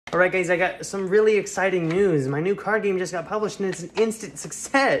Alright guys, I got some really exciting news. My new card game just got published and it's an instant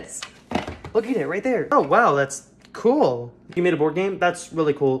success. Look at it right there. Oh wow, that's cool. You made a board game? That's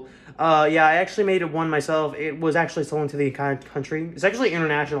really cool. Yeah, I actually made one myself. It was actually sold to the country. It's actually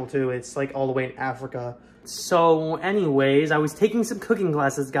international too. It's like all the way in Africa. So anyways, I was taking some cooking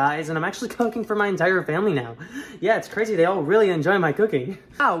classes, guys, and I'm actually cooking for my entire family now. Yeah, it's crazy. They all really enjoy my cooking.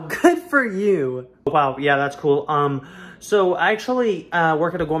 Wow, good for you. Wow, yeah, that's cool. So I actually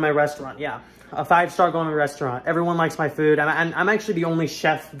work at a gourmet restaurant. Yeah, a 5-star gourmet restaurant. Everyone likes my food. I'm actually the only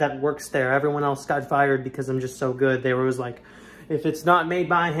chef that works there. Everyone else got fired because I'm just so good. They were always like, if it's not made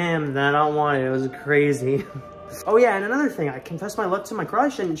by him, then I don't want it. It was crazy. Oh yeah, and another thing, I confessed my love to my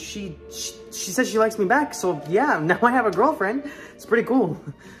crush, and she says she likes me back, so yeah, now I have a girlfriend. It's pretty cool.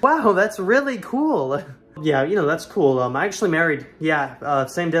 Wow, that's really cool. Yeah, you know, that's cool. I actually married. Yeah,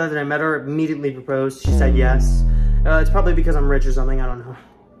 same day that I met her, immediately proposed. She said yes. It's probably because I'm rich or something, I don't know.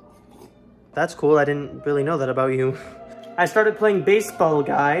 That's cool, I didn't really know that about you. I started playing baseball,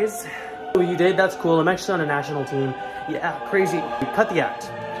 guys. Oh, you did? That's cool. I'm actually on a national team. Yeah, crazy. Cut the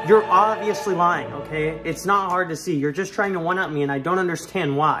act. You're obviously lying, okay? It's not hard to see. You're just trying to one-up me, and I don't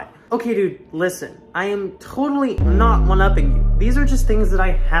understand why. Okay, dude, listen. I am totally not one-upping you. These are just things that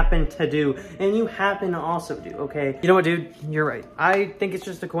I happen to do, and you happen to also do, okay? You know what, dude? You're right. I think it's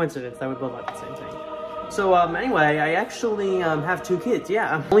just a coincidence that we both like the same thing. So, anyway, I actually have 2 kids.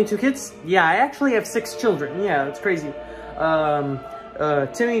 Yeah, only 2 kids? Yeah, I actually have 6 children. Yeah, it's crazy.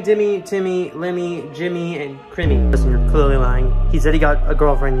 Timmy, Dimmy, Timmy, Limmy, Jimmy, and Crimmy. Listen, you're clearly lying. He said he got a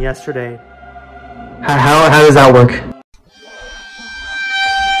girlfriend yesterday. How does that work?